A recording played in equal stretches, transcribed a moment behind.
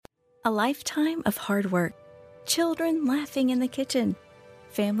A lifetime of hard work, children laughing in the kitchen,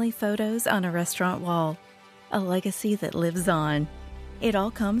 family photos on a restaurant wall, a legacy that lives on. It all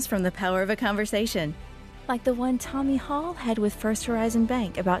comes from the power of a conversation, like the one Tommy Hall had with First Horizon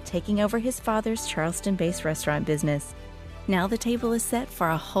Bank about taking over his father's Charleston-based restaurant business. Now the table is set for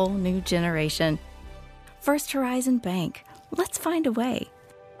a whole new generation. First Horizon Bank. Let's find a way.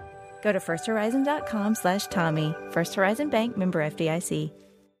 Go to firsthorizon.com/Tommy. First Horizon Bank, member FDIC.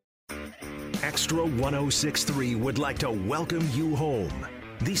 Extra 1063 would like to welcome you home.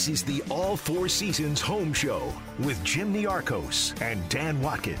 This is the All Four Seasons Home Show with Jim Niarchos and Dan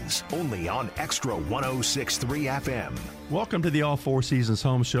Watkins, only on Extra 1063 FM. Welcome to the All Four Seasons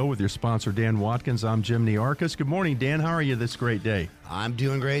Home Show with your sponsor, Dan Watkins. I'm Jim Niarchos. Good morning, Dan. How are you this great day? I'm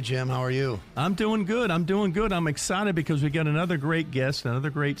doing great, Jim. How are you? I'm doing good. I'm excited because we got another great guest, another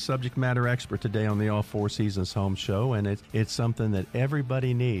great subject matter expert today on the All Four Seasons Home Show, and it's something that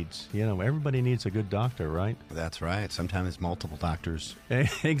everybody needs. You know, everybody needs a good doctor, right? That's right. Sometimes multiple doctors.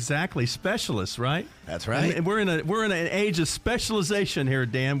 Exactly. Specialists, right? That's right. And we're in an age of specialization here,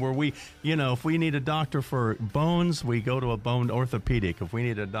 Dan, where we, you know, if we need a doctor for bones, we go to a bone orthopedic. If we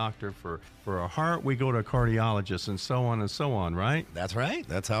need a doctor for a heart, we go to a cardiologist, and so on, right? That's right.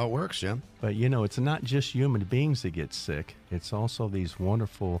 That's how it works, Jim. But, you know, it's not just human beings that get sick. It's also these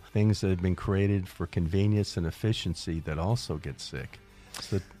wonderful things that have been created for convenience and efficiency that also get sick.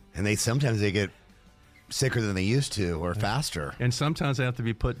 And sometimes they get sicker than they used to or faster. And sometimes they have to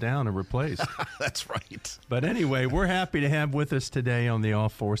be put down and replaced. That's right. But anyway, we're happy to have with us today on the All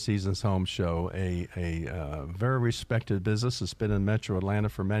Four Seasons Home Show a very respected business that's been in Metro Atlanta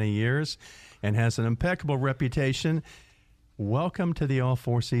for many years and has an impeccable reputation. Welcome to the All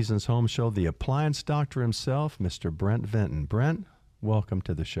Four Seasons Home Show, the appliance doctor himself, Mr. Brent Vinton. Brent, welcome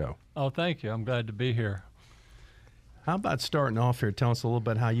to the show. Oh, thank you. I'm glad to be here. How about starting off here? Tell us a little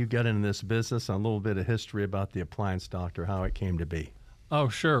bit how you got into this business, and a little bit of history about the appliance doctor, how it came to be. Oh,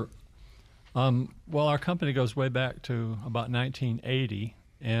 sure. Well, our company goes way back to about 1980,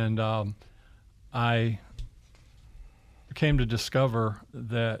 and I came to discover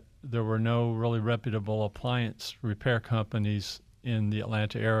that there were no really reputable appliance repair companies in the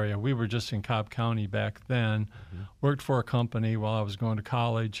Atlanta area. We were just in Cobb County back then, worked for a company while I was going to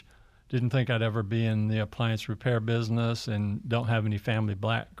college. Didn't think I'd ever be in the appliance repair business and don't have any family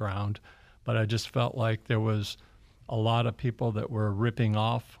background, but I just felt like there was a lot of people that were ripping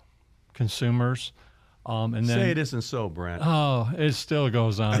off consumers. And then, say it isn't so, Brent. Oh, it still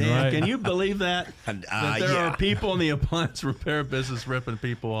goes on, Dan, right? Can you believe that? That there are people in the appliance repair business ripping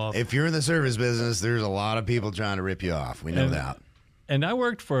people off? If you're in the service business, there's a lot of people trying to rip you off. We know that. And I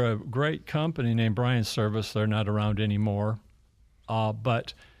worked for a great company named Bryan Service. They're not around anymore.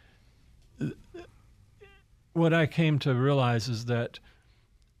 But what I came to realize is that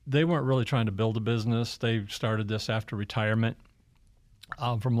they weren't really trying to build a business. They started this after retirement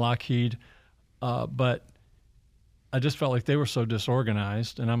from Lockheed. But I just felt like they were so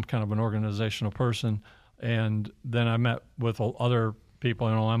disorganized, and I'm kind of an organizational person. And then I met with other people.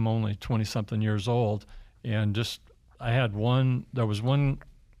 You know, I'm only 20-something years old, and there was one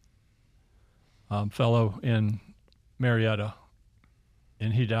fellow in Marietta,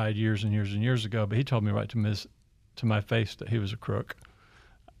 and he died years and years and years ago, but he told me right to my face that he was a crook.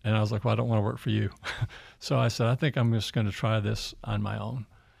 And I was like, well, I don't want to work for you. So I said, I think I'm just going to try this on my own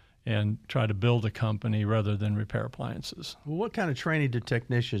and try to build a company rather than repair appliances. Well, what kind of training do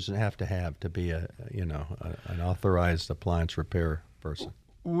technicians have to be an authorized appliance repair person?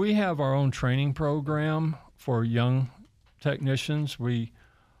 We have our own training program for young technicians.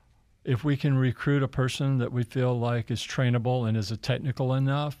 If we can recruit a person that we feel like is trainable and is technical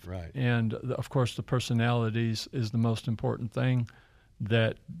enough, right. And of course the personalities is the most important thing,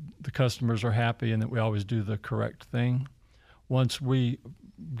 that the customers are happy and that we always do the correct thing. Once we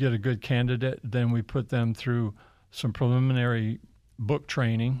get a good candidate, then we put them through some preliminary book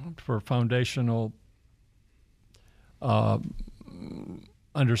training for foundational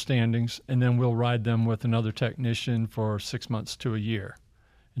understandings, and then we'll ride them with another technician for 6 months to a year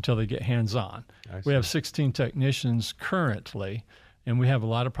until they get hands-on. We have 16 technicians currently, and we have a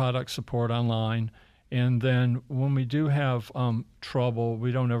lot of product support online. And then when we do have trouble,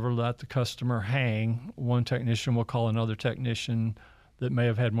 we don't ever let the customer hang. One technician will call another technician that may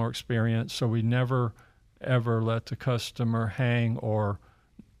have had more experience. So we never, ever let the customer hang or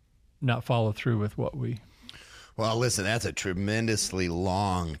not follow through with what we... Well, listen, that's a tremendously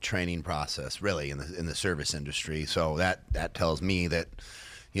long training process, really, in the service industry. So that tells me that,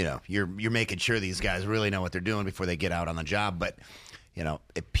 you know, you're making sure these guys really know what they're doing before they get out on the job. But, you know,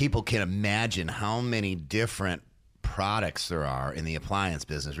 if people can imagine how many different products there are in the appliance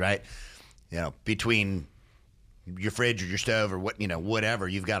business, right? You know, between your fridge or your stove or whatever,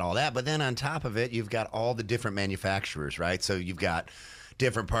 you've got all that. But then on top of it, you've got all the different manufacturers, right? So you've got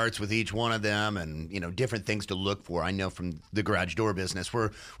different parts with each one of them, and different things to look for. I know from the garage door business,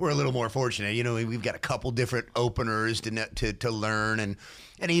 we're a little more fortunate. We've got a couple different openers to learn, and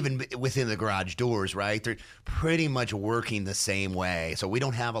even within the garage doors, right? They're pretty much working the same way. So we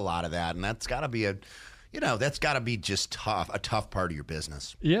don't have a lot of that, and that's got to be just a tough part of your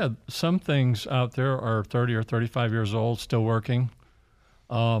business. Yeah, some things out there are 30 or 35 years old, still working.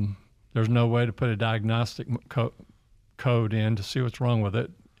 There's no way to put a diagnostic code in to see what's wrong with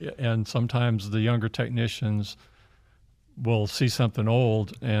it. And sometimes the younger technicians will see something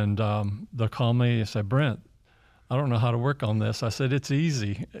old, and they'll call me and say, Brent, I don't know how to work on this. I said, it's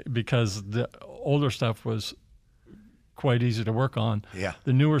easy, because the older stuff was quite easy to work on. Yeah.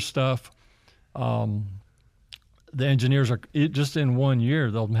 The newer stuff, the engineers just in 1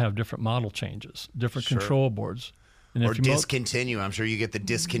 year, they'll have different model changes, different control boards. And or discontinue. I'm sure you get the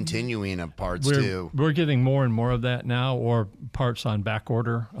discontinuing of parts too. We're getting more and more of that now, or parts on back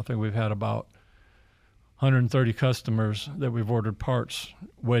order. I think we've had about 130 customers that we've ordered parts,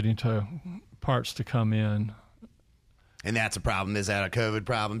 waiting to parts to come in. And that's a problem. Is that a COVID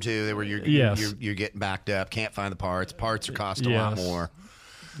problem too? Where you're getting backed up, can't find the parts. Parts are cost a lot more.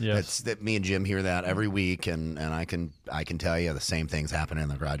 Yes. Me and Jim hear that every week, and I can tell you the same things happen in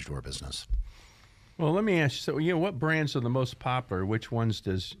the garage door business. Well, let me ask you. So, what brands are the most popular? Which ones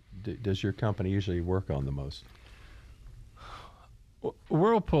does your company usually work on the most?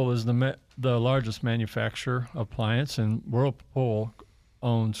 Whirlpool is the largest manufacturer of appliance, and Whirlpool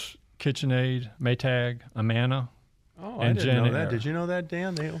owns KitchenAid, Maytag, Amana. Oh, I didn't know that. Did you know that,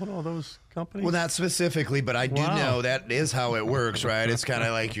 Dan? They own all those companies? Well, not specifically, but I do know that is how it works, right? It's kind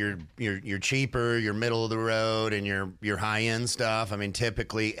of like your cheaper, your middle of the road, and your high end stuff. I mean,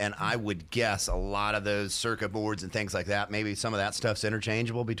 typically, and I would guess a lot of those circuit boards and things like that. Maybe some of that stuff's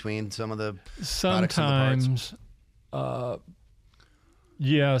interchangeable between some of the products and the parts.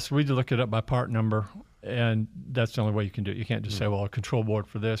 Yes, we look it up by part number. And that's the only way you can do it. You can't just say, well, a control board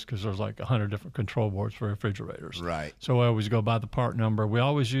for this, because there's like 100 different control boards for refrigerators. Right. So I always go by the part number. We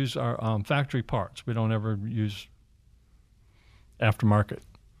always use our factory parts. We don't ever use aftermarket.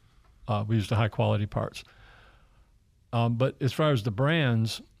 We use the high-quality parts. But as far as the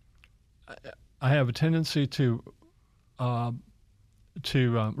brands, I have a tendency to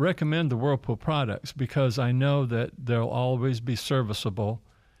recommend the Whirlpool products, because I know that they'll always be serviceable,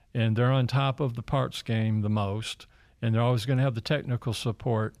 and they're on top of the parts game the most, and they're always going to have the technical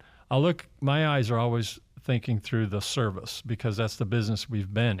support. My eyes are always thinking through the service, because that's the business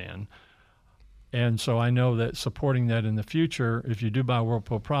we've been in. And so I know that supporting that in the future, if you do buy a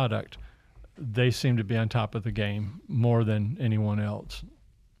Whirlpool product, they seem to be on top of the game more than anyone else,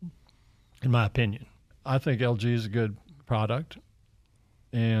 in my opinion. I think LG is a good product,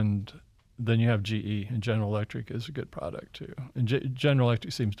 and then you have GE, and General Electric is a good product too. And General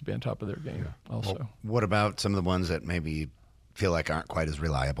Electric seems to be on top of their game also. Well, what about some of the ones that maybe feel like aren't quite as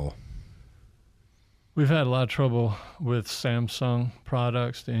reliable? We've had a lot of trouble with Samsung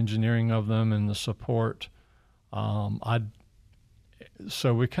products, the engineering of them and the support.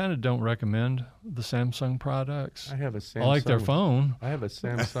 So we kind of don't recommend the Samsung products. I have a Samsung. I like their phone. I have a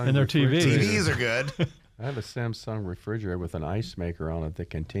Samsung. And their TV. TVs are good. I have a Samsung refrigerator with an ice maker on it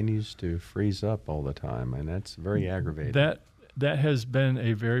that continues to freeze up all the time, and that's very aggravating. That has been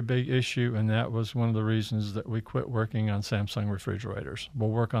a very big issue, and that was one of the reasons that we quit working on Samsung refrigerators.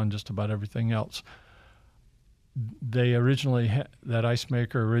 We'll work on just about everything else. That ice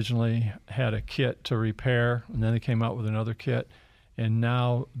maker originally had a kit to repair, and then they came out with another kit, and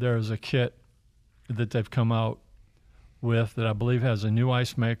now there's a kit that they've come out with that I believe has a new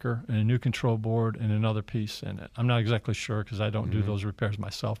ice maker and a new control board and another piece in it. I'm not exactly sure, because I don't do those repairs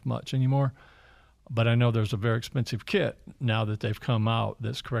myself much anymore, but I know there's a very expensive kit now that they've come out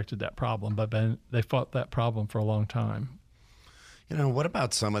that's corrected that problem, but they fought that problem for a long time. What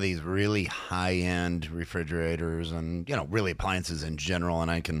about some of these really high-end refrigerators and, really appliances in general?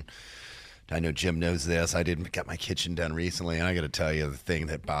 And I know Jim knows this. I got my kitchen done recently, and I got to tell you, the thing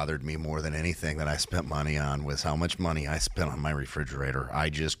that bothered me more than anything that I spent money on was how much money I spent on my refrigerator. I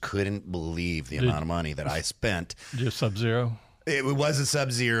just couldn't believe the amount of money that I spent. Just Sub-Zero? It was a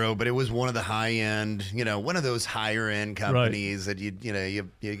Sub-Zero, but it was one of the high-end, one of those higher-end companies that you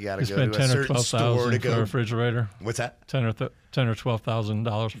got to go to a certain store to go. For a refrigerator. What's that? $10,000 or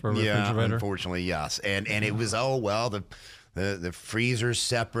 $12,000 for a refrigerator. Yeah, unfortunately, yes. And it was the freezer's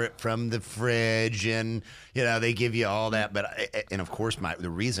separate from the fridge, and they give you all that. But and of course, the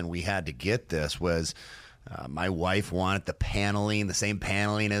reason we had to get this was My wife wanted the paneling, the same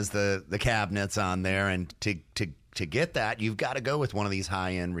paneling as the cabinets on there, and to get that, you've got to go with one of these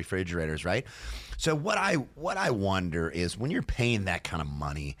high-end refrigerators, right? So what I wonder is, when you're paying that kind of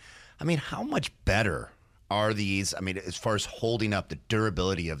money, I mean, how much better are these? I mean, as far as holding up the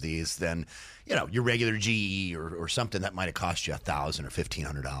durability of these than, your regular GE or something that might have cost you $1,000 or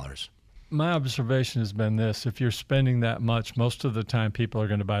 $1,500. My observation has been this: if you're spending that much, most of the time people are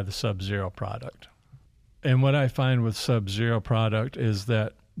going to buy the Sub-Zero product. And what I find with Sub-Zero product is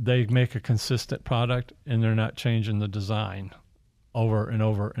that they make a consistent product and they're not changing the design over and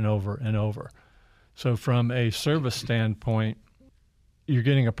over and over and over. So from a service standpoint, you're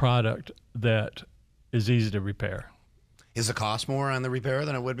getting a product that is easy to repair. Is the cost more on the repair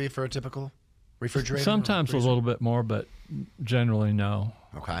than it would be for a typical refrigerator? Sometimes a little bit more, but generally no.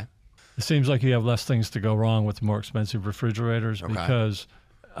 Okay. It seems like you have less things to go wrong with more expensive refrigerators because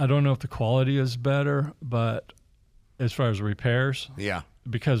I don't know if the quality is better, but as far as repairs, yeah,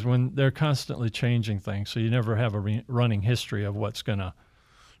 because when they're constantly changing things, so you never have a running history of what's going to.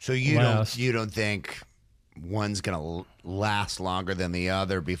 So you don't think one's going to last longer than the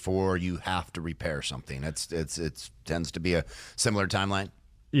other before you have to repair something? It tends to be a similar timeline.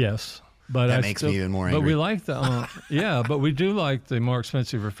 Yes, but that makes me even more angry. But we like the but we do like the more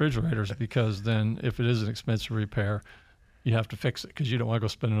expensive refrigerators, because then if it is an expensive repair, you have to fix it because you don't want to go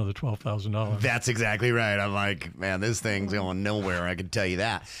spend another $12,000. That's exactly right. I'm like, man, this thing's going nowhere. I can tell you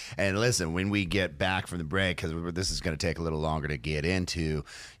that. And listen, when we get back from the break, because this is going to take a little longer to get into,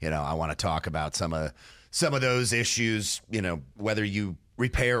 I want to talk about some of those issues, whether you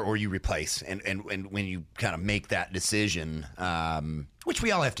repair or you replace, and when you kind of make that decision, which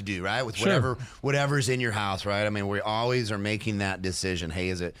we all have to do, right? With whatever's in your house, right? I mean, we always are making that decision.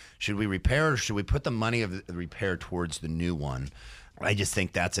 Hey, should we repair, or should we put the money of the repair towards the new one? I just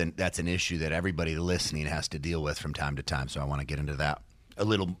think that's an issue that everybody listening has to deal with from time to time. So I want to get into that a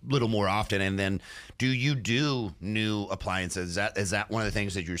little more often. And then, do you do new appliances? Is that one of the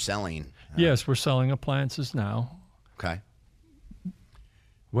things that you're selling? Yes, we're selling appliances now. Okay.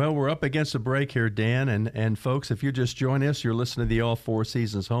 Well, we're up against a break here, Dan. And folks, if you just join us, you're listening to the All Four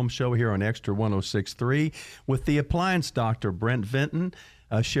Seasons Home Show here on Extra 106.3 with the appliance doctor, Brent Vinton,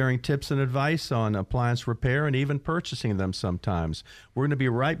 sharing tips and advice on appliance repair and even purchasing them sometimes. We're going to be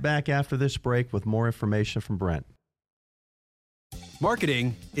right back after this break with more information from Brent.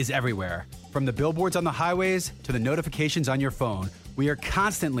 Marketing is everywhere. From the billboards on the highways to the notifications on your phone, we are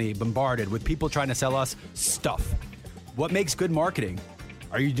constantly bombarded with people trying to sell us stuff. What makes good marketing?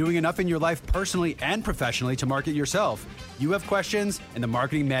 Are you doing enough in your life personally and professionally to market yourself? You have questions, and the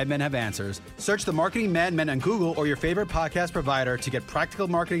Marketing Madmen have answers. Search the Marketing Madmen on Google or your favorite podcast provider to get practical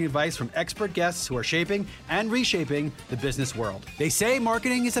marketing advice from expert guests who are shaping and reshaping the business world. They say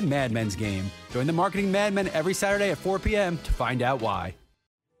marketing is a madman's game. Join the Marketing Madmen every Saturday at 4 p.m. to find out why.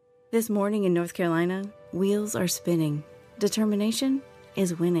 This morning in North Carolina, wheels are spinning. Determination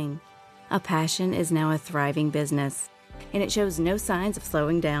is winning. A passion is now a thriving business. And it shows no signs of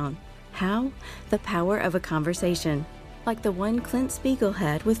slowing down. How? The power of a conversation, like the one Clint Spiegel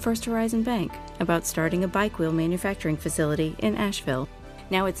had with First Horizon Bank about starting a bike wheel manufacturing facility in Asheville.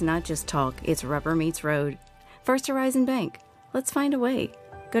 Now it's not just talk, it's rubber meets road. First Horizon Bank. Let's find a way.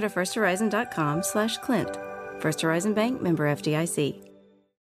 Go to firsthorizon.com/Clint. First Horizon Bank, member FDIC.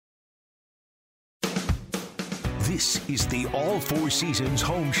 This is the All Four Seasons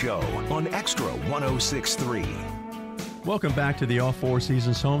Home Show on Extra 106.3. Welcome back to the All Four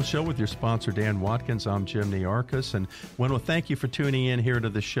Seasons Home Show with your sponsor, Dan Watkins. I'm Jim Niarchos, and want to thank you for tuning in here to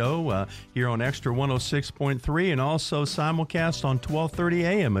the show here on Extra 106.3 and also simulcast on 1230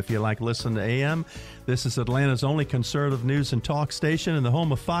 AM if you like listen to AM. This is Atlanta's only conservative news and talk station and the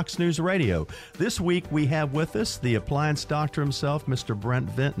home of Fox News Radio. This week we have with us the appliance doctor himself, Mr. Brent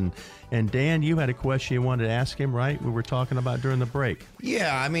Vinton. And Dan, you had a question you wanted to ask him, right? We were talking about during the break.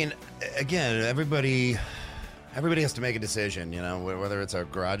 Yeah, I mean, again, everybody has to make a decision, whether it's a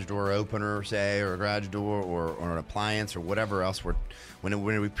garage door opener, say, or a garage door or an appliance or whatever else. When a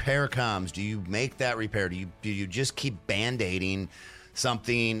repair comes, do you make that repair? Do you just keep Band-Aiding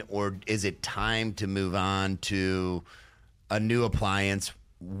something, or is it time to move on to a new appliance?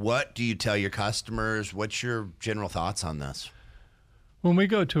 What do you tell your customers? What's your general thoughts on this? When we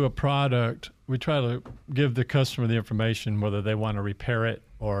go to a product, we try to give the customer the information whether they want to repair it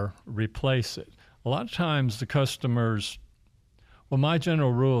or replace it. A lot of times the customers, my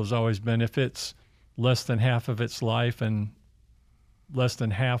general rule has always been if it's less than half of its life and less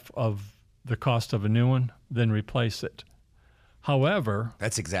than half of the cost of a new one, then replace it. However...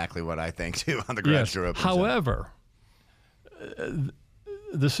 That's exactly what I think, too, on the garage door opener. However,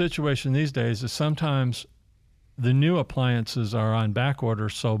 the situation these days is sometimes the new appliances are on back order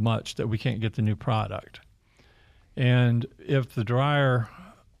so much that we can't get the new product. And if the dryer,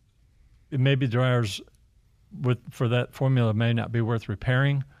 maybe dryers for that formula may not be worth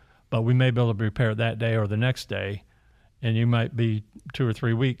repairing, but we may be able to repair it that day or the next day, and you might be 2 or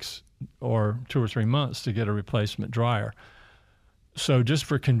 3 weeks or 2 or 3 months to get a replacement dryer. So just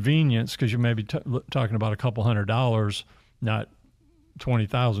for convenience, because you may be talking about a couple $100, not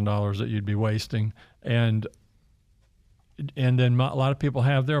 $20,000 that you'd be wasting, and then a lot of people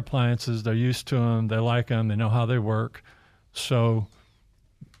have their appliances, they're used to them, they like them, they know how they work. So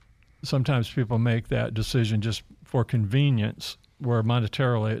sometimes people make that decision just for convenience, where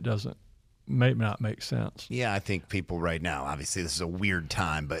monetarily it may not make sense. Yeah, I think people right now, obviously this is a weird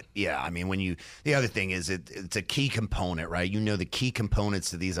time, but yeah, I mean, the other thing is it's a key component, right? You know the key components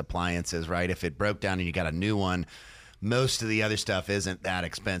to these appliances, right? If it broke down and you got a new one, most of the other stuff isn't that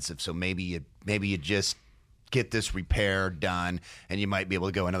expensive. So maybe you just get this repair done, and you might be able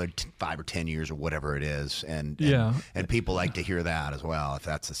to go another 5 or 10 years or whatever it is. And people like to hear that as well, if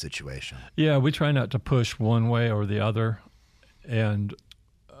that's the situation. Yeah, we try not to push one way or the other, and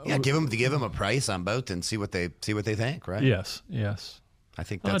give them a price on both and see what they think, right? Yes. I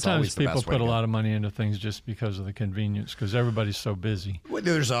think A lot that's of times always the best way people put to a go. lot of money into things just because of the convenience, because everybody's so busy. Well,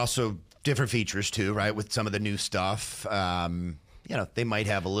 there's also different features too, right? With some of the new stuff, they might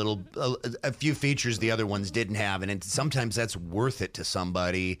have a few features the other ones didn't have, and sometimes that's worth it to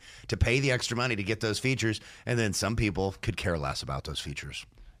somebody to pay the extra money to get those features, and then some people could care less about those features.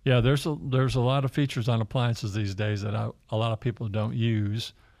 Yeah, there's a lot of features on appliances these days that a lot of people don't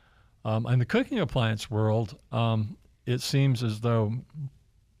use. In the cooking appliance world, it seems as though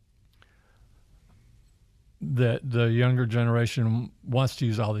that the younger generation wants to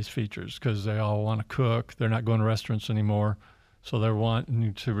use all these features because they all want to cook. They're not going to restaurants anymore, so they're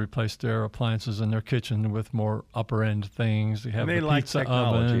wanting to replace their appliances in their kitchen with more upper-end things. They have they the like pizza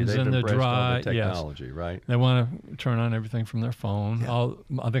technology. ovens They've and the embraced all dry. the technology, right? They want to turn on everything from their phone. Yeah.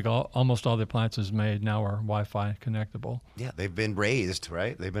 I think almost all the appliances made now are Wi-Fi connectable. Yeah, they've been raised,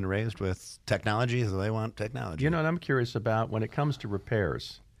 right? They've been raised with technology, so they want technology. You know what I'm curious about? When it comes to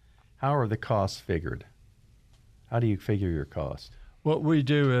repairs, how are the costs figured? How do you figure your cost? What we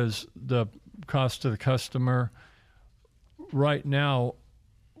do is the cost to the customer. Right now,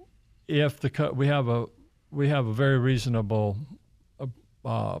 if we have a very reasonable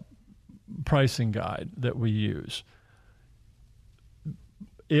pricing guide that we use.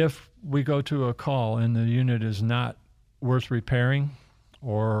 If we go to a call and the unit is not worth repairing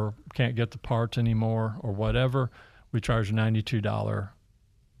or can't get the parts anymore or whatever, we charge a $92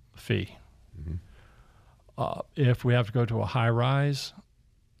 fee. Mm-hmm. If we have to go to a high-rise,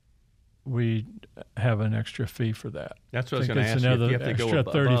 we have an extra fee for that. That's what I was think going to it's ask you. If another you have to go extra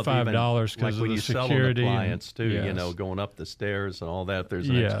above $35 even, because like of when the you sell an security. appliance too, Yes. going up the stairs and all that, there's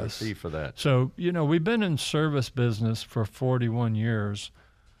an extra Yes. fee for that. So, we've been in service business for 41 years.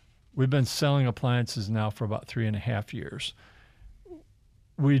 We've been selling appliances now for about 3.5 years.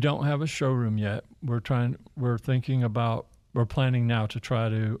 We don't have a showroom yet. We're planning now to try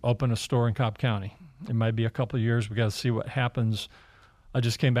to open a store in Cobb County. It might be a couple of years. We got to see what happens. I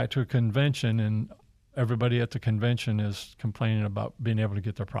just came back to a convention, and everybody at the convention is complaining about being able to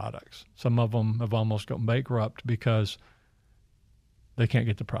get their products. Some of them have almost gone bankrupt because they can't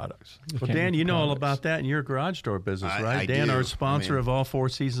get the products. Well, Dan, you know all about that in your garage door business, right? I Dan, do. our sponsor I mean, of all Four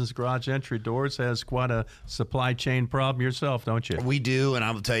Seasons Garage Entry Doors, has quite a supply chain problem yourself, don't you? We do, and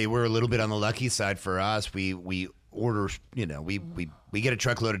I will tell you, we're a little bit on the lucky side for us. We order, we get a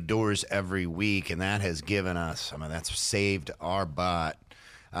truckload of doors every week, and that has given us, that's saved our butt.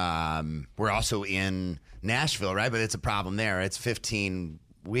 We're also in Nashville, right? But it's a problem there. It's 15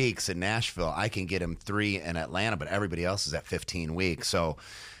 weeks in Nashville. I can get them 3 in Atlanta, but everybody else is at 15 weeks. So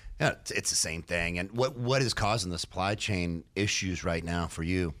yeah, it's the same thing. And what is causing the supply chain issues right now for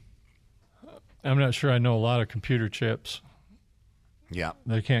you? I'm not sure I know a lot of computer chips. Yeah.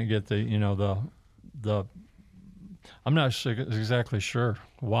 They can't get the I'm not exactly sure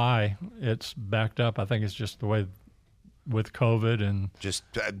why it's backed up. I think it's just the way with COVID and Just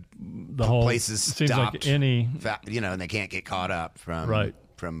the whole places seems stopped. like any and they can't get caught up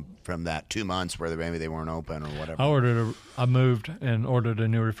from that 2 months where maybe they weren't open or whatever. I moved and ordered a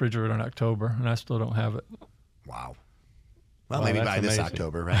new refrigerator in October, and I still don't have it. Wow. Well, Wow, maybe that's by this amazing.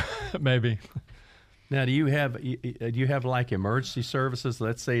 October, right? Maybe. Now, do you have like emergency services?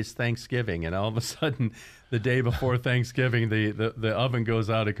 Let's say it's Thanksgiving, and all of a sudden, the day before Thanksgiving, the oven goes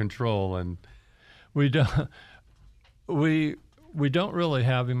out of control, and We don't really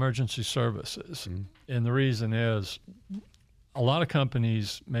have emergency services, and the reason is a lot of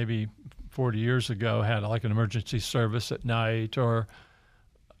companies maybe 40 years ago had like an emergency service at night or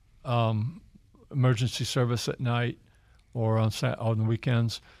emergency service at night or on the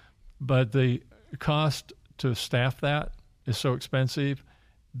weekends. But the cost to staff that is so expensive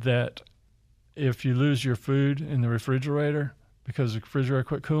that if you lose your food in the refrigerator because the refrigerator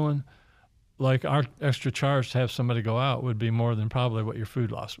quit cooling, like our extra charge to have somebody go out would be more than probably what your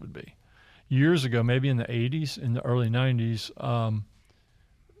food loss would be. Years ago, maybe in the 80s, in the early 90s,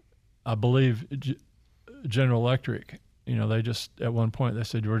 I believe General Electric, they just, at one point they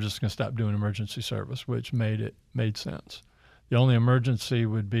said, we're just going to stop doing emergency service, which made sense. The only emergency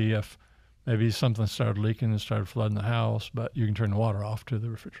would be if maybe something started leaking and started flooding the house, but you can turn the water off to the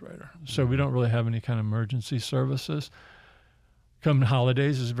refrigerator. So we don't really have any kind of emergency services. Come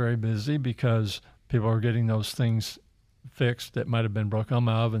holidays is very busy because people are getting those things fixed that might have been broken. Oh,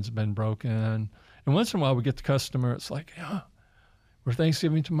 my oven's been broken. And once in a while we get the customer, it's like, we're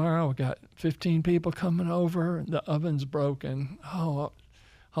Thanksgiving tomorrow. We got 15 people coming over. The oven's broken. Oh,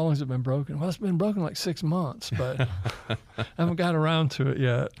 how long has it been broken? Well, it's been broken like 6 months, but I haven't got around to it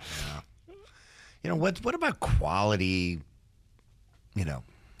yet. Yeah. What about quality,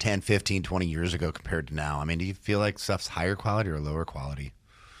 10, 15, 20 years ago compared to now? I mean, do you feel like stuff's higher quality or lower quality?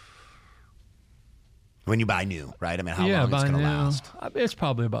 When you buy new, right? I mean, how long it's going to last? It's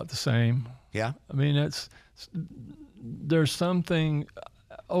probably about the same. Yeah? I mean, there's something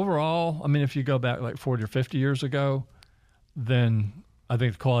overall. I mean, if you go back like 40 or 50 years ago, then I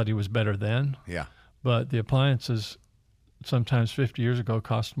think the quality was better then. Yeah. But the appliances sometimes 50 years ago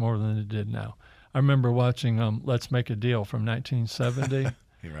cost more than it did now. I remember watching Let's Make a Deal from 1970.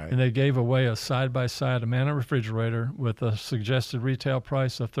 Right. And they gave away a side-by-side Amana refrigerator with a suggested retail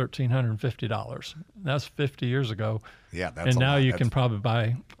price of $1,350. That's 50 years ago. Yeah, that's and now you that's can probably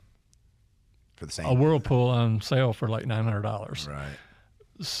buy for the same a Whirlpool on sale for like $900. Right.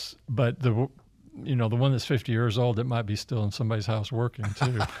 But the one that's 50 years old, it might be still in somebody's house working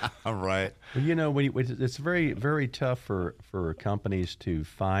too. All right. Well, it's very, very tough for companies to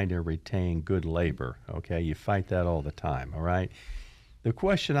find and retain good labor. Okay, you fight that all the time. All right. The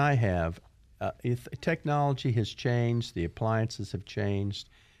question I have, if technology has changed, the appliances have changed,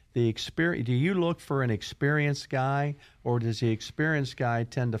 do you look for an experienced guy, or does the experienced guy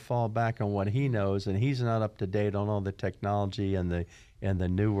tend to fall back on what he knows, and he's not up to date on all the technology and the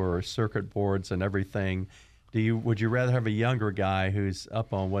newer circuit boards and everything? Would you rather have a younger guy who's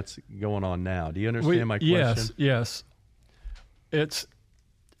up on what's going on now? Do you understand my question? Yes.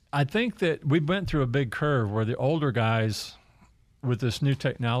 I think that we went through a big curve where the older guys, with this new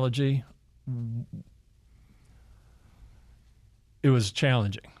technology, it was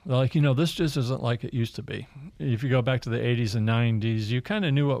challenging. Like, this just isn't like it used to be. If you go back to the 80s and 90s, you kind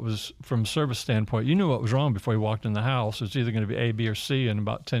of knew what was, from a service standpoint, you knew what was wrong before you walked in the house. It's either going to be A, B, or C. In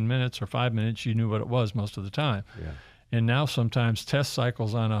about 10 minutes or 5 minutes, you knew what it was most of the time. Yeah. And now sometimes test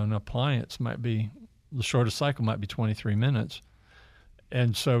cycles on an appliance might be, the shortest cycle might be 23 minutes.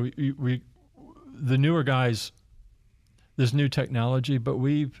 And so the newer guys, this new technology, but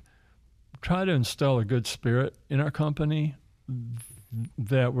we've tried to instill a good spirit in our company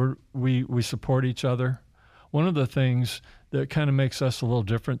that we support each other. One of the things that kind of makes us a little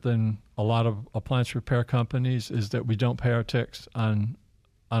different than a lot of appliance repair companies is that we don't pay our techs on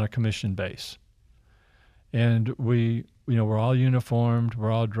a commission base. And we're all uniformed,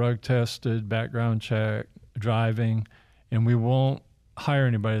 we're all drug tested, background check, driving, and we won't hire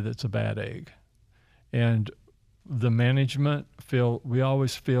anybody that's a bad egg. And the management we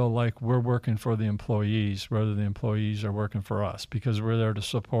always feel like we're working for the employees rather than the employees are working for us, because we're there to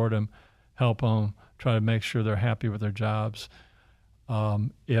support them, help them, try to make sure they're happy with their jobs.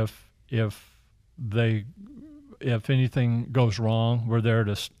 If anything goes wrong, we're there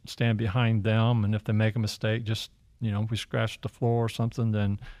to stand behind them. And if they make a mistake, just, if we scratch the floor or something,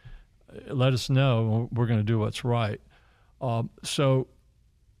 then let us know. We're going to do what's right. So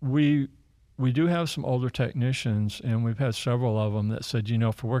we do have some older technicians, and we've had several of them that said,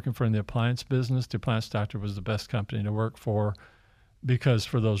 for working for in the appliance business, the Appliance Doctor was the best company to work for because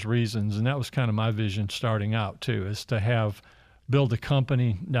for those reasons. And that was kind of my vision starting out too, is to build a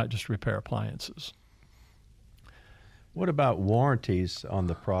company, not just repair appliances. What about warranties on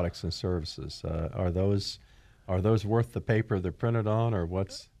the products and services? Are those worth the paper they're printed on, or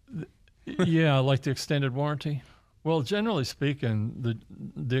what's? Yeah, like the extended warranty. Well, generally speaking,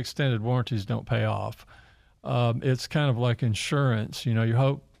 the extended warranties don't pay off. It's kind of like insurance. You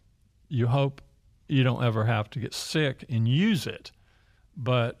hope you don't ever have to get sick and use it,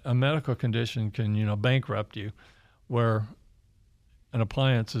 but a medical condition can bankrupt you, where an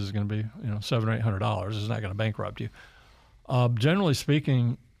appliance is going to be $700 or $800. It's not going to bankrupt you. Generally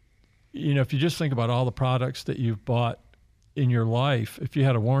speaking, if you just think about all the products that you've bought in your life, if you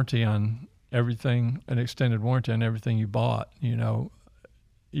had a warranty on everything, an extended warranty on everything you bought,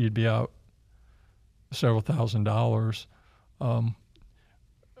 you'd be out several $1,000s.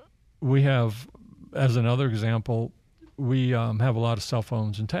 We have, as another example, we have a lot of cell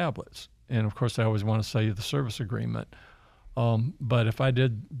phones and tablets. And, of course, I always want to sell you the service agreement. But if I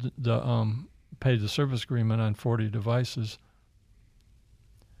did pay the service agreement on 40 devices,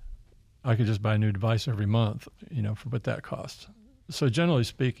 I could just buy a new device every month, for what that costs. So generally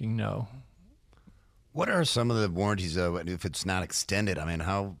speaking, no. What are some of the warranties, though, if it's not extended? I mean,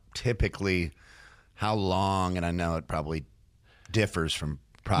 how long, and I know it probably differs from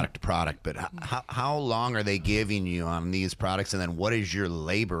product to product, but how long are they giving you on these products? And then what is your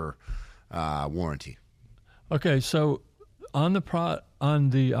labor warranty? Okay, so on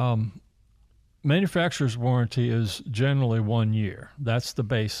the manufacturer's warranty is generally 1 year. That's the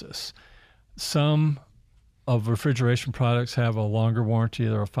basis. Some of refrigeration products have a longer warranty.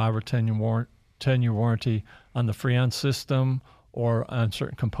 They're a 5 or 10-year warranty on the Freon system or on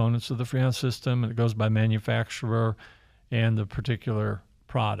certain components of the Freon system. And it goes by manufacturer and the particular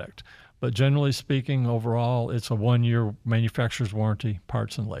product. But generally speaking, overall, it's a 1-year manufacturer's warranty,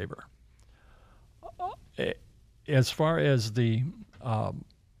 parts and labor. As far as the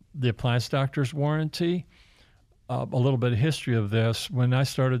appliance doctor's warranty, a little bit of history of this. When I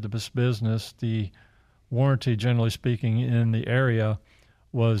started this business, the warranty, generally speaking, in the area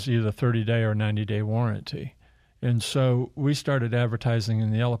was either 30-day or 90-day warranty. And so we started advertising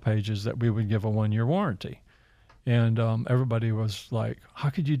in the Yellow Pages that we would give a 1-year warranty. And everybody was like, how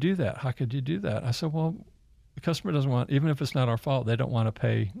could you do that? How could you do that? I said, well, the customer doesn't want, even if it's not our fault, they don't want to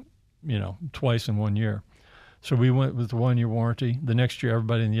pay, twice in 1 year. So we went with the 1-year warranty. The next year,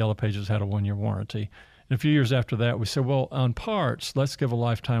 everybody in the Yellow Pages had a 1-year warranty. And a few years after that, we said, well, on parts, let's give a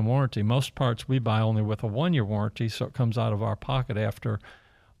lifetime warranty. Most parts we buy only with a 1-year warranty, so it comes out of our pocket after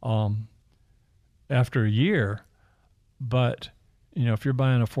a year. But, if you're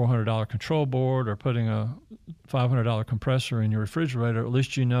buying a $400 control board or putting a $500 compressor in your refrigerator, at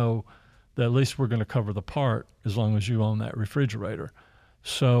least you know that at least we're going to cover the part as long as you own that refrigerator.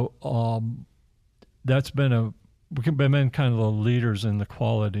 So that's been we've been kind of the leaders in the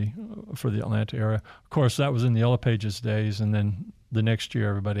quality for the Atlanta area. Of course, that was in the Yellow Pages days, and then the next year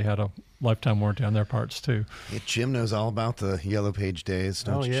everybody had a lifetime warranty on their parts too. Yeah, Jim knows all about the Yellow Page days,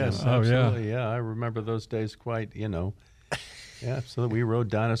 don't you, yes, Jim? Absolutely, yeah. I remember those days quite, Yeah, so we rode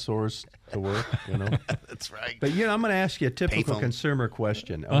dinosaurs to work, That's right. But, I'm going to ask you a typical consumer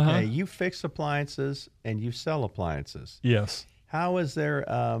question. Okay, you fix appliances and you sell appliances. Yes. How is there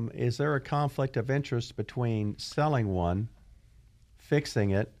a conflict of interest between selling one,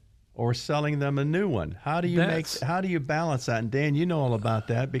 fixing it, or selling them a new one? How do you balance that? And Dan, you know all about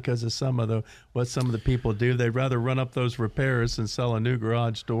that because of what some of the people do. They'd rather run up those repairs than sell a new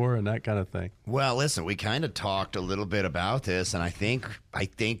garage door and that kind of thing. Well, listen, we kind of talked a little bit about this, and I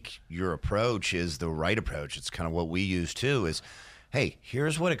think your approach is the right approach. It's kind of what we use too. Is, hey,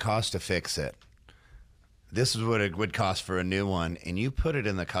 here's what it costs to fix it. This is what it would cost for a new one, and you put it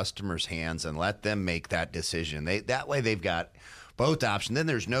in the customer's hands and let them make that decision. That way they've got both options. Then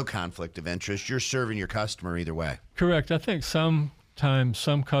there's no conflict of interest. You're serving your customer either way. Correct. I think sometimes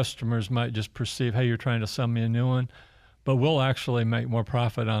some customers might just perceive, hey, you're trying to sell me a new one, but we'll actually make more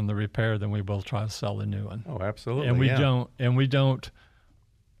profit on the repair than we will try to sell the new one. Oh, absolutely. And we don't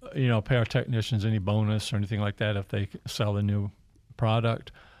pay our technicians any bonus or anything like that if they sell a new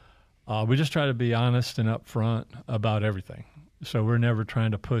product. We just try to be honest and upfront about everything. So we're never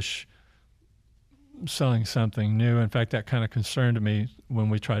trying to push selling something new. In fact, that kind of concerned me when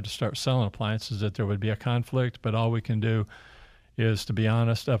we tried to start selling appliances, that there would be a conflict. But all we can do is to be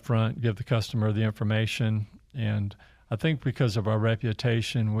honest upfront, give the customer the information. And I think because of our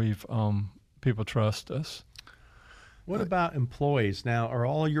reputation, people trust us. What about employees? Now, are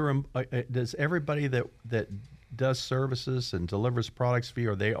all your does everybody that does services and delivers products for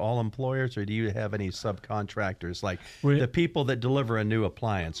you, are they all employers, or do you have any subcontractors, like the people that deliver a new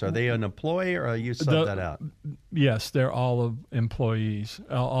appliance? Are they an employee, or you sub that out? Yes, they're all employees.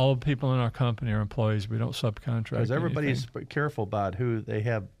 All the people in our company are employees. We don't subcontract. Because everybody's careful about who they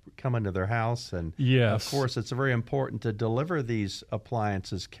have come into their house. And yes, of course, it's very important to deliver these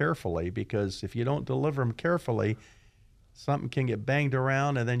appliances carefully, because if you don't deliver them carefully, something can get banged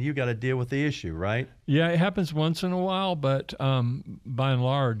around, and then you got to deal with the issue, right? Yeah, it happens once in a while, but by and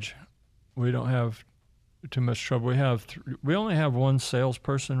large, we don't have too much trouble. We only have one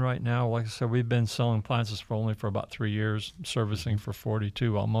salesperson right now. Like I said, we've been selling appliances for about 3 years, servicing for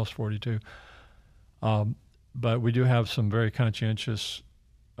 42, almost 42. But we do have some very conscientious,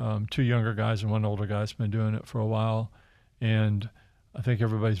 2 younger guys and 1 older guy's been doing it for a while. And I think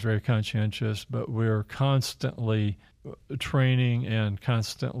everybody's very conscientious, but we're constantly training and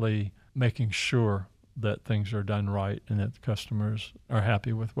constantly making sure that things are done right and that the customers are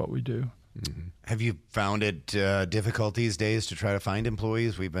happy with what we do. Mm-hmm. Have you found it difficult these days to try to find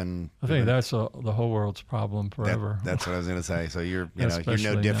employees? I think that's the whole world's problem forever. That's what I was going to say. So you're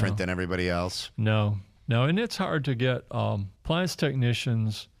no different than everybody else. No, and it's hard to get appliance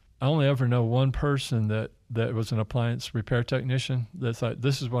technicians. I only ever know one person that was an appliance repair technician that's like,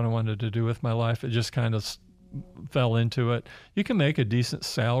 this is what I wanted to do with my life. It just kind of fell into it. You can make a decent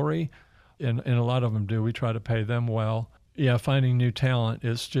salary, and a lot of them do. We try to pay them well. Yeah, finding new talent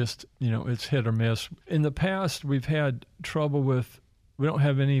is just, it's hit or miss. In the past, we've had trouble we don't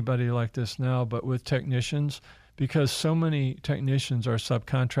have anybody like this now, but with technicians, because so many technicians are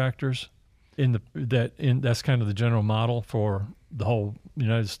subcontractors. That's kind of the general model for the whole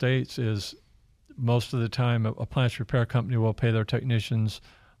United States is most of the time a appliance repair company will pay their technicians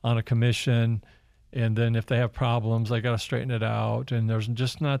on a commission, and then if they have problems, they got to straighten it out, and there's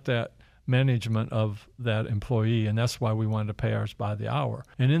just not that management of that employee, and that's why we wanted to pay ours by the hour.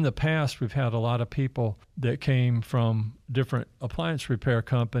 And in the past, we've had a lot of people that came from different appliance repair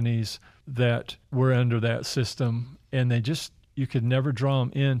companies that were under that system, and you could never draw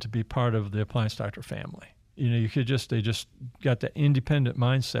them in to be part of the Appliance Doctor family. They just got the independent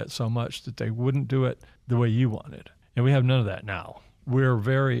mindset so much that they wouldn't do it the way you wanted. And we have none of that now. We're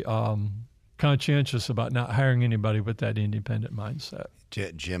very conscientious about not hiring anybody with that independent mindset.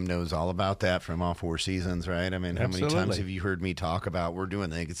 Jim knows all about that from all 4 seasons, right? I mean, how many times have you heard me talk about we're doing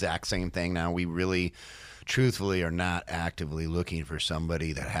the exact same thing now? We really, truthfully, are not actively looking for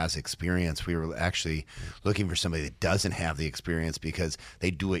somebody that has experience. We were actually looking for somebody that doesn't have the experience because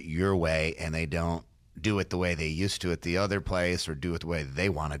they do it your way and they don't do it the way they used to at the other place or do it the way they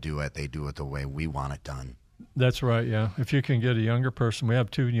want to do it. They do it the way we want it done. That's right, yeah. If you can get a younger person, we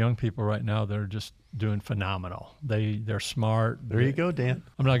have 2 young people right now that are just doing phenomenal. They're smart. There you go, Dan.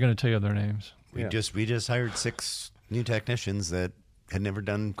 I'm not going to tell you their names. We just hired 6 new technicians that had never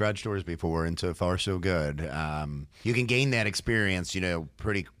done garage doors before, and so far so good. You can gain that experience,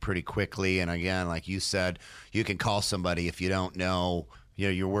 pretty quickly. And again, like you said, you can call somebody if you don't know.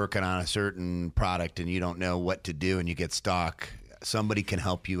 You're working on a certain product and you don't know what to do, and you get stuck. Somebody can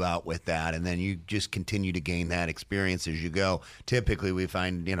help you out with that, and then you just continue to gain that experience as you go. Typically, we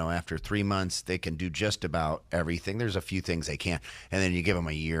find, after 3 months, they can do just about everything. There's a few things they can't, and then you give them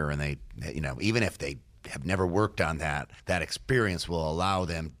a year, and they, even if they have never worked on that experience will allow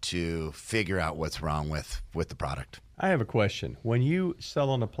them to figure out what's wrong with the product. I have a question. When you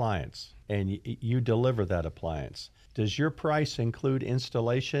sell an appliance and you deliver that appliance, does your price include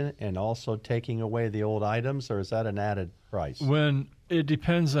installation and also taking away the old items, or is that an added price? When it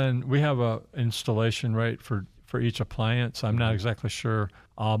depends on, we have a installation rate for each appliance. I'm not exactly sure.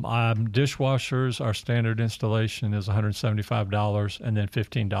 Dishwashers, our standard installation is $175 and then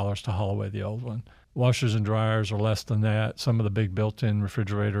 $15 to haul away the old one. Washers and dryers are less than that. Some of the big built-in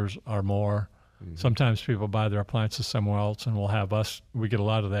refrigerators are more. Mm-hmm. Sometimes people buy their appliances somewhere else, and we get a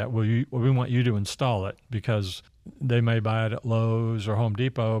lot of that. We want you to install it because they may buy it at Lowe's or Home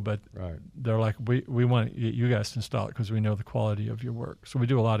Depot, but they're like, we want you guys to install it because we know the quality of your work. So we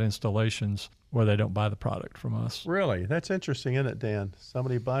do a lot of installations where they don't buy the product from us. Really? That's interesting, isn't it, Dan?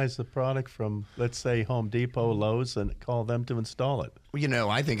 Somebody buys the product from, let's say, Home Depot, Lowe's, and call them to install it. Well,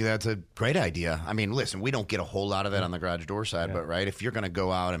 I think that's a great idea. I mean, listen, we don't get a whole lot of that on the garage door side, but if you're going to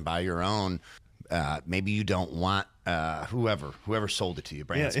go out and buy your own, maybe you don't want whoever sold it to you,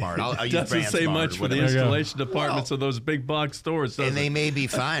 Brand Smart. I'll use doesn't Brand say Smart much for the installation departments of those big box stores, and they may be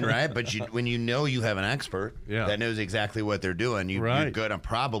fine, right? But when you have an expert that knows exactly what they're doing, you're going to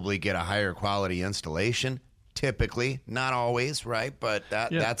probably get a higher quality installation. Typically, not always, right? But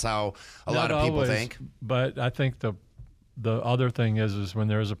that's how a lot of people think. But I think the other thing is when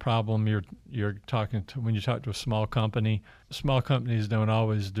there's a problem, you're talking to, when you talk to a small company. Small companies don't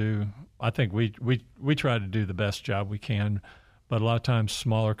always do. I think we try to do the best job we can, but a lot of times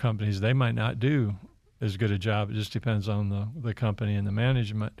smaller companies, they might not do as good a job. It just depends on the company and the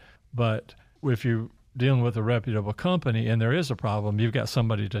management. But if you're dealing with a reputable company and there is a problem, you've got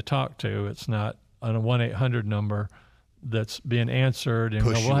somebody to talk to. It's not on a 1-800 number that's being answered, and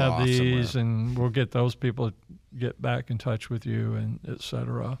we'll have these somewhere, and we'll get those people get back in touch with you, and et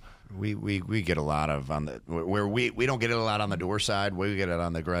cetera. We get a lot of we don't get it a lot on the door side. We get it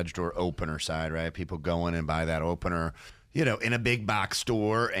on the garage door opener side, right? People go in and buy that opener, in a big box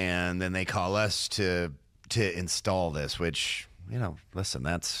store, and then they call us to install this, which, listen,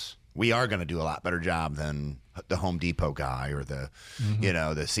 that's we are going to do a lot better job than the Home Depot guy or the,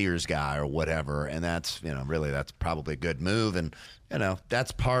 the Sears guy or whatever. And that's, really that's probably a good move. And,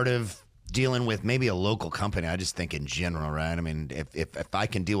 that's part of dealing with maybe a local company. I just think in general, right? I mean, if I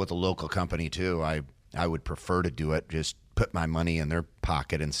can deal with a local company too, I would prefer to do it. Just put my money in their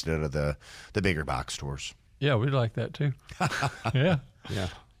pocket instead of the bigger box stores. Yeah, we'd like that too. Yeah.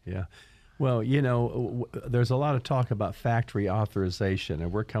 Yeah. Well, there's a lot of talk about factory authorization,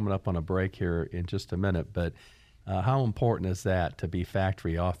 and we're coming up on a break here in just a minute, but how important is that to be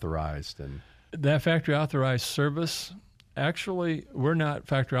factory authorized? And that factory authorized service, actually, we're not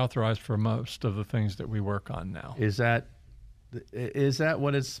factory authorized for most of the things that we work on now. Is that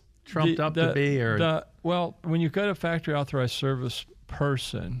what it's trumped up to be? Well, when you've got a factory authorized service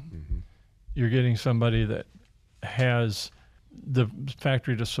person, you're getting somebody that has the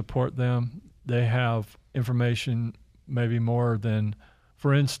factory to support them. They have information maybe more than,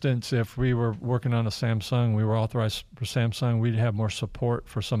 for instance, if we were working on a Samsung, we were authorized for Samsung, we'd have more support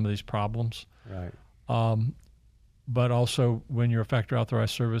for some of these problems. Right. But also, when you're a factory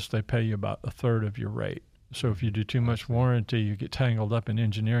authorized service, they pay you about a third of your rate. So if you do too much warranty, you get tangled up in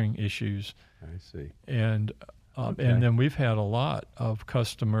engineering issues. I see. And then we've had a lot of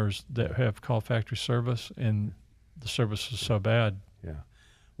customers that have called factory service, and the service is so bad. Yeah.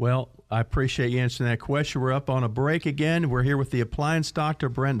 Well, I appreciate you answering that question. We're up on a break again. We're here with the appliance doctor,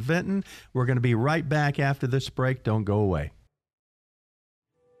 Brent Vinton. We're going to be right back after this break. Don't go away.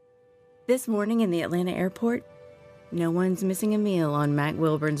 This morning in the Atlanta airport, no one's missing a meal on Mac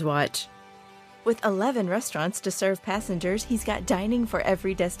Wilburn's watch. With 11 restaurants to serve passengers, he's got dining for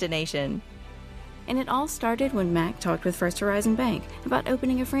every destination. And it all started when Mac talked with First Horizon Bank about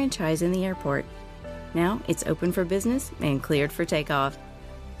opening a franchise in the airport. Now it's open for business and cleared for takeoff.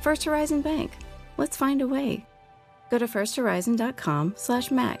 First Horizon Bank. Let's find a way. Go to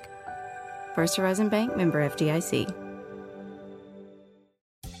firsthorizon.com/Mac. First Horizon Bank, member FDIC.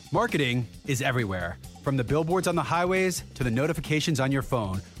 Marketing is everywhere. From the billboards on the highways to the notifications on your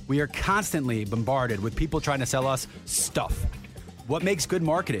phone, we are constantly bombarded with people trying to sell us stuff. What makes good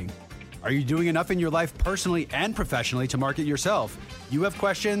marketing? Are you doing enough in your life personally and professionally to market yourself? You have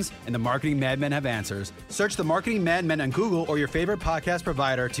questions, and the Marketing Madmen have answers. Search the Marketing Madmen on Google or your favorite podcast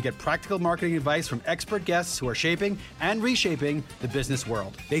provider to get practical marketing advice from expert guests who are shaping and reshaping the business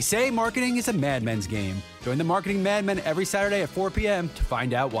world. They say marketing is a madman's game. Join the Marketing Madmen every Saturday at 4 p.m. to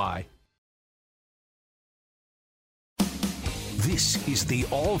find out why. This is the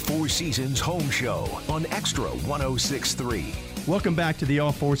All Four Seasons Home Show on Extra 106.3. Welcome back to the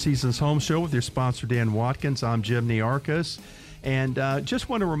All Four Seasons Home Show with your sponsor, Dan Watkins. I'm Jim Niarchos. And just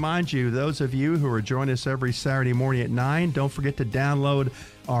want to remind you, those of you who are joining us every Saturday morning at 9, don't forget to download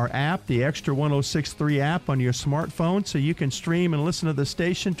our app, the Extra 106.3 app on your smartphone, so you can stream and listen to the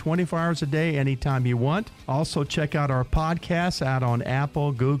station 24 hours a day, anytime you want. Also, check out our podcasts out on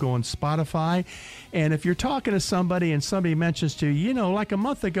Apple, Google, and Spotify. And if you're talking to somebody and somebody mentions to you, like a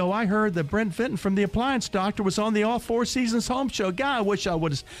month ago, I heard that Brent Vinton from the Appliance Doctor was on the All Four Seasons Home Show. God, I wish I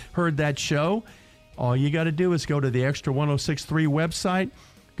would have heard that show. All you got to do is go to the Extra 106.3 website,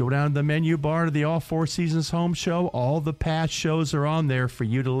 go down to the menu bar to the All Four Seasons Home Show. All the past shows are on there for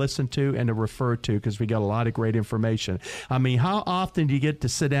you to listen to and to refer to, because we got a lot of great information. I mean, how often do you get to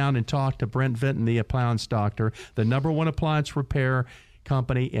sit down and talk to Brent Vinton, the Appliance Doctor, the #1 appliance repair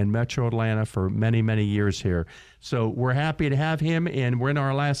company in Metro Atlanta for many, many years here? So we're happy to have him, and we're in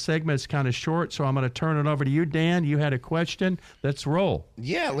our last segment. It's kind of short, so I'm going to turn it over to you, Dan. You had a question. Let's roll.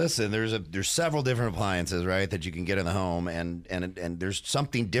 Yeah, listen, there's several different appliances, right, that you can get in the home, and there's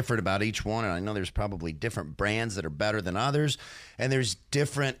something different about each one, and I know there's probably different brands that are better than others, and there's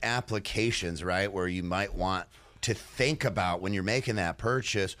different applications, right, where you might want to think about when you're making that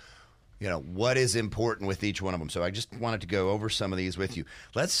purchase, what is important with each one of them. So I just wanted to go over some of these with you.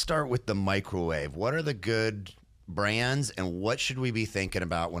 Let's start with the microwave. What are the good brands, and what should we be thinking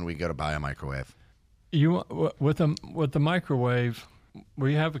about when we go to buy a microwave? With the microwave,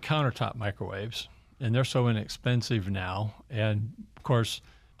 we have the countertop microwaves, and they're so inexpensive now. And of course,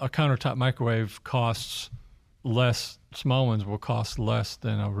 a countertop microwave costs less. Small ones will cost less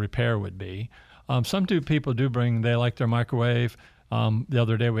than a repair would be. Some people they like their microwave. The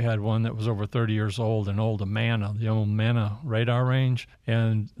other day we had one that was over 30 years old, the old Manna radar range,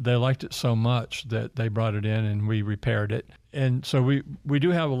 and they liked it so much that they brought it in and we repaired it. And so we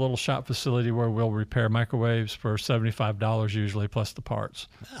do have a little shop facility where we'll repair microwaves for $75 usually plus the parts.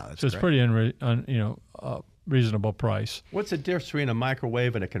 Oh, that's so it's great. Pretty reasonable price. What's the difference between a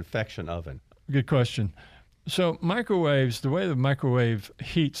microwave and a convection oven? Good question. So microwaves, the way the microwave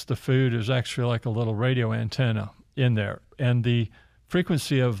heats the food is actually like a little radio antenna in there, and the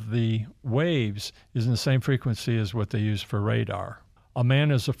frequency of the waves is in the same frequency as what they use for radar.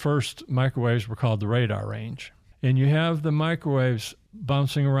 Amana's the first microwaves were called the radar range. And you have the microwaves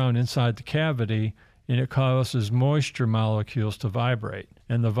bouncing around inside the cavity, and it causes moisture molecules to vibrate.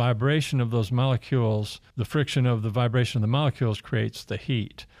 And the vibration of those molecules, the friction of the vibration of the molecules creates the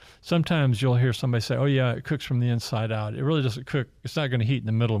heat. Sometimes you'll hear somebody say, oh yeah, it cooks from the inside out. It really doesn't cook. It's not going to heat in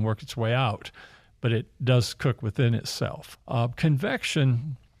the middle and work its way out, but it does cook within itself.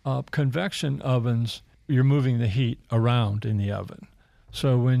 Convection ovens, you're moving the heat around in the oven.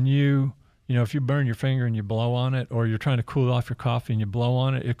 So when if you burn your finger and you blow on it, or you're trying to cool off your coffee and you blow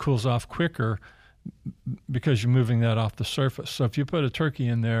on it, it cools off quicker because you're moving that off the surface. So if you put a turkey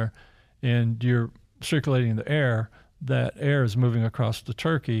in there and you're circulating the air, that air is moving across the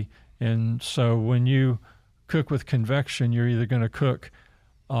turkey. And so when you cook with convection, you're either going to cook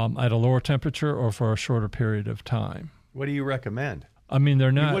at a lower temperature or for a shorter period of time. What do you recommend? I mean,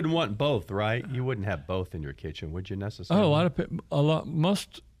 they're not. You wouldn't want both, right? You wouldn't have both in your kitchen, would you necessarily? A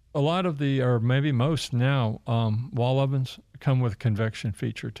lot of the, or maybe most now, wall ovens come with a convection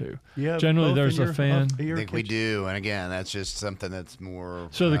feature too. Generally, there's a fan. I think we do, and again, that's just something that's more.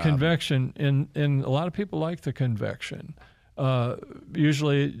 So the convection, and a lot of people like the convection.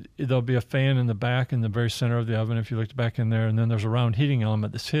 Usually, there'll be a fan in the back, in the very center of the oven. If you looked back in there, and then there's a round heating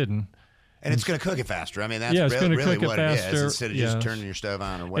element that's hidden. And it's going to cook it faster. I mean, that's it's really cook what it it faster, is, instead of just turning your stove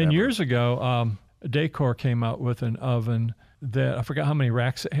on or whatever. And years ago, Decor came out with an oven that, I forgot how many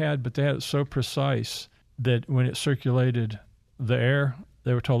racks it had, but they had it so precise that when it circulated the air,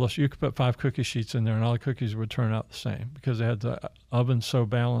 they were told us you could put 5 cookie sheets in there and all the cookies would turn out the same because they had the oven so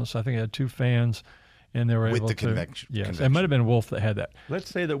balanced. I think it had 2 fans. And they were with able the to. Convection. Yes, it might have been Wolf that had that. Let's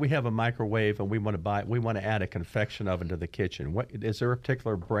say that we have a microwave and we want to add a convection oven to the kitchen. What is there a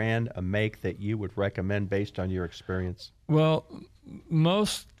particular brand, a make that you would recommend based on your experience? Well,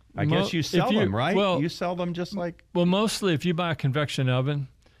 I guess you sell them, right? Well, you sell them just like. Well, mostly if you buy a convection oven,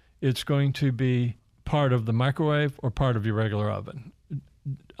 it's going to be part of the microwave or part of your regular oven.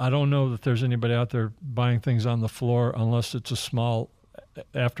 I don't know that there's anybody out there buying things on the floor unless it's a small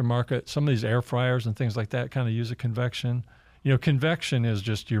aftermarket. Some of these air fryers and things like that kind of use a convection. Convection is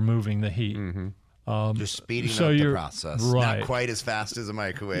just you're moving the heat. Mm-hmm. Just speeding up the process. Right. Not quite as fast as a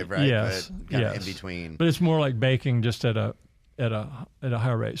microwave, right? Yes. But kind of in between. But it's more like baking, just at a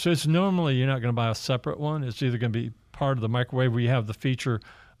higher rate. So it's normally you're not going to buy a separate one. It's either going to be part of the microwave where you have the feature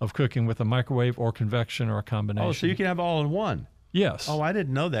of cooking with a microwave or convection or a combination. Oh, so you can have all in one. Yes. Oh, I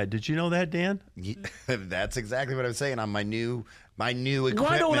didn't know that. Did you know that, Dan? That's exactly what I was saying on my new equipment.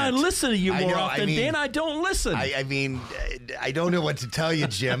 Why don't I listen to you more often, Dan? I don't listen. I mean, I don't know what to tell you,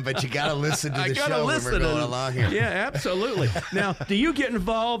 Jim, but you got to listen to the show when we're going along here. Yeah, absolutely. Now, do you get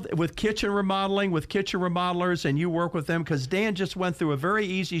involved with kitchen remodeling, with kitchen remodelers, and you work with them? Because Dan just went through a very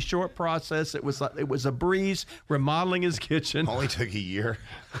easy, short process. It was a breeze remodeling his kitchen. Only took a year.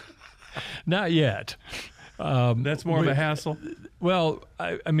 Not yet. That's more of a hassle? Well,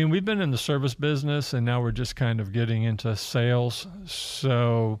 I mean, we've been in the service business, and now we're just kind of getting into sales.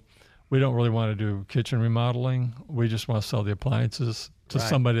 So we don't really want to do kitchen remodeling. We just want to sell the appliances to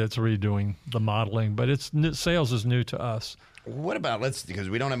somebody that's redoing the modeling. But sales is new to us. What about,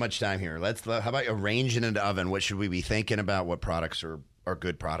 because we don't have much time here, how about arranging an oven? What should we be thinking about? What products are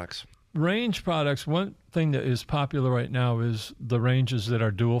good products? Range products, one thing that is popular right now is the ranges that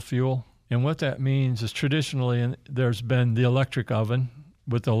are dual fuel. And what that means is traditionally there's been the electric oven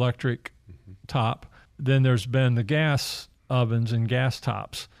with the electric top. Then there's been the gas ovens and gas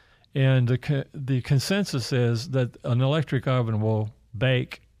tops. And the consensus is that an electric oven will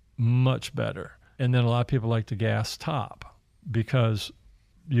bake much better. And then a lot of people like the gas top because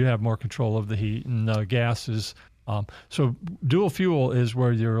you have more control of the heat, and the gas is so dual fuel is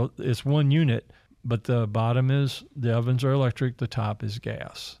where it's one unit. But the bottom is the ovens are electric, the top is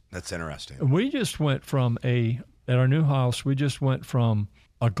gas. That's interesting. We just went from at our new house, we just went from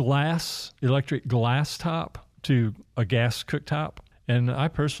a electric glass top to a gas cooktop. And I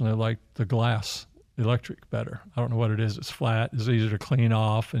personally like the glass electric better. I don't know what it is. It's flat. It's easier to clean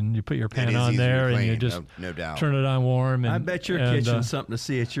off, and you put your pan on there, and you just no doubt. turn it on warm. And, I bet your kitchen's something to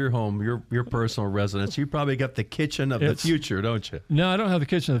see at your home, your personal residence. You probably got the kitchen of the future, don't you? No, I don't have the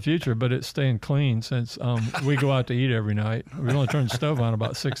kitchen of the future, but it's staying clean since we go out to eat every night. We've only turned the stove on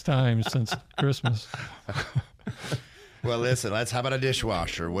about 6 times since Christmas. Well, listen. How about a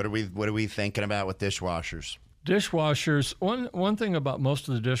dishwasher? What are we thinking about with dishwashers? Dishwashers, one thing about most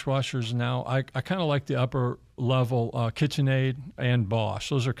of the dishwashers now, I kind of like the upper level KitchenAid and Bosch.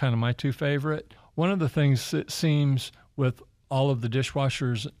 Those are kind of my 2 favorite. One of the things it seems with all of the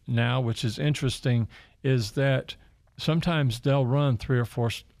dishwashers now, which is interesting, is that sometimes they'll run 3 or 4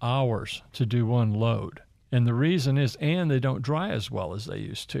 hours to do one load. And the reason is, and they don't dry as well as they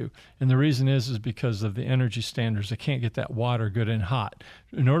used to. And the reason is because of the energy standards. They can't get that water good and hot.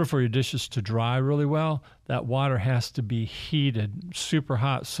 In order for your dishes to dry really well, that water has to be heated super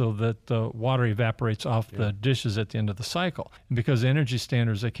hot so that the water evaporates off the dishes at the end of the cycle. And because of energy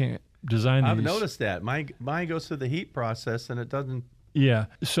standards, they can't design these. I've noticed that. Mine goes through the heat process and it doesn't. Yeah.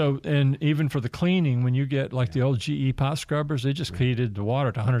 So, and even for the cleaning, when you get like the old GE pot scrubbers, they just heated the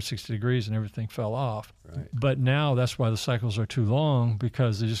water to 160 degrees and everything fell off. Right. But now that's why the cycles are too long,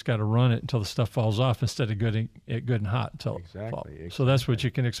 because they just got to run it until the stuff falls off instead of getting it good and hot until it falls. So that's what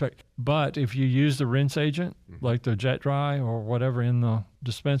you can expect. But if you use the rinse agent, like the Jet Dry or whatever in the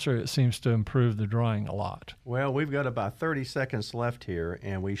dispenser, it seems to improve the drying a lot. Well, we've got about 30 seconds left here,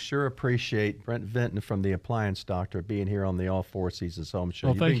 and we sure appreciate Brent Vinton from the Appliance Doctor being here on the All Four Seasons Home Show.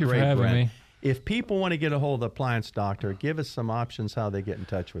 Well, thank you for having me. If people want to get a hold of the Appliance Doctor, give us some options how they get in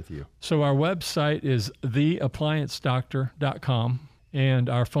touch with you. So our website is theappliancedoctor.com, and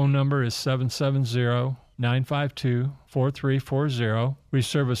our phone number is 770-952-4340. We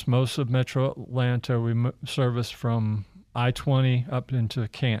service most of Metro Atlanta. We service from I-20 up into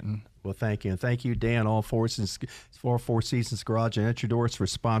Canton. Well, thank you. And thank you, Dan, All Four Seasons Garage and Entry Doors for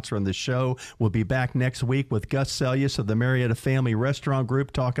sponsoring the show. We'll be back next week with Gus Celius of the Marietta Family Restaurant Group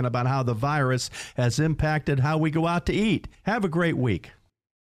talking about how the virus has impacted how we go out to eat. Have a great week.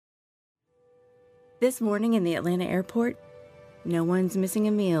 This morning in the Atlanta airport, no one's missing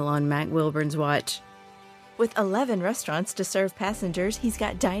a meal on Mac Wilburn's watch. With 11 restaurants to serve passengers, he's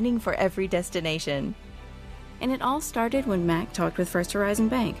got dining for every destination. And it all started when Mac talked with First Horizon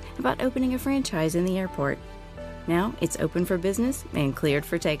Bank about opening a franchise in the airport. Now it's open for business and cleared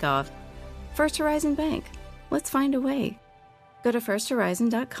for takeoff. First Horizon Bank. Let's find a way. Go to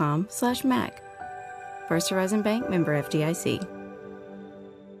firsthorizon.com/Mac. First Horizon Bank, member FDIC.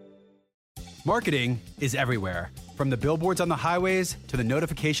 Marketing is everywhere. From the billboards on the highways to the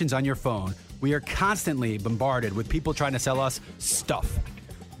notifications on your phone, we are constantly bombarded with people trying to sell us stuff.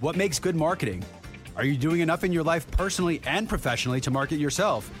 What makes good marketing? Are you doing enough in your life personally and professionally to market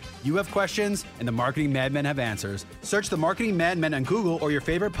yourself? You have questions, and the Marketing Madmen have answers. Search the Marketing Madmen on Google or your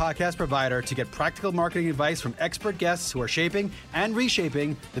favorite podcast provider to get practical marketing advice from expert guests who are shaping and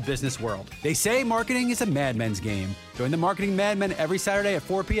reshaping the business world. They say marketing is a madmen's game. Join the Marketing Madmen every Saturday at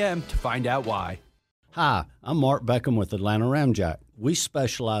 4 p.m. to find out why. Hi, I'm Mark Beckham with Atlanta Ramjack. We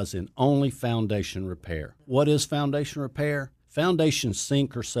specialize in only foundation repair. What is foundation repair? Foundations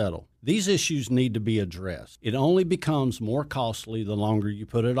sink or settle. These issues need to be addressed. It only becomes more costly the longer you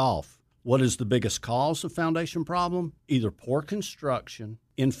put it off. What is the biggest cause of foundation problem? Either poor construction,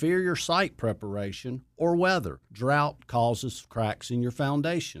 inferior site preparation, or weather. Drought causes cracks in your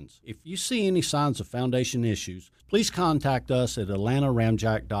foundations. If you see any signs of foundation issues, please contact us at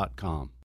atlantaramjack.com.